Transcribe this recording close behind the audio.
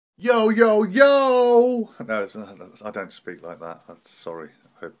Yo, yo, yo! No, I don't speak like that. Sorry,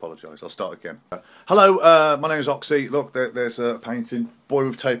 I apologise. I'll start again. Hello, my name's Oxy. Look, there's a painting. Boy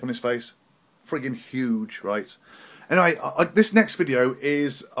with tape on his face. Friggin' huge, right? Anyway, this next video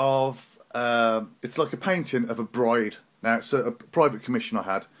is of... it's like a painting of a bride. Now, it's a private commission I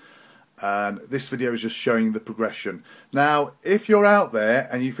had. And this video is just showing the progression. Now, if you're out there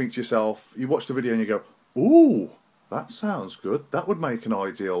and you think to yourself, you watch the video and you go, ooh, that sounds good. That would make an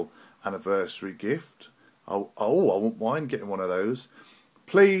ideal anniversary gift. Oh, I wouldn't mind getting one of those.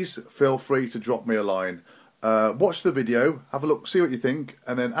 Please feel free to drop me a line. Watch the video, have a look, see what you think,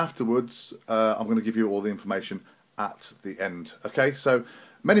 and then afterwards I'm going to give you all the information at the end. Okay, so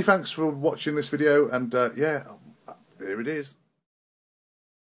many thanks for watching this video, and yeah, here it is.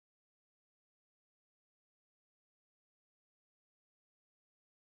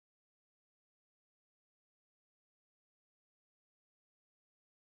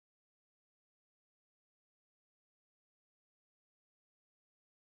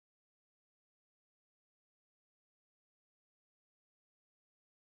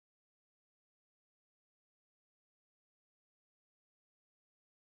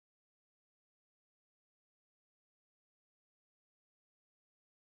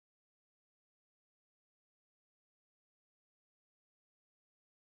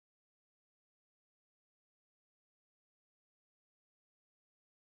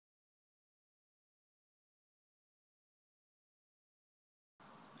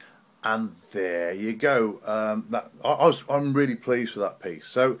 And there you go. I'm really pleased with that piece.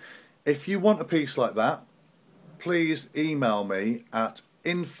 So if you want a piece like that, please email me at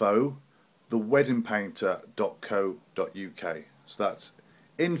info@theweddingpainter.co.uk. So that's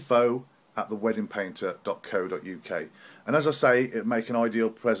info@theweddingpainter.co.uk. And as I say, it make an ideal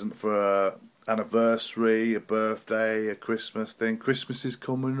present for an anniversary, a birthday, a Christmas thing. Christmas is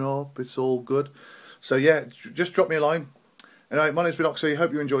coming up. It's all good. So yeah, just drop me a line. Anyway, my name's been Oxy.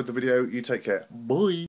 Hope you enjoyed the video. You take care. Bye.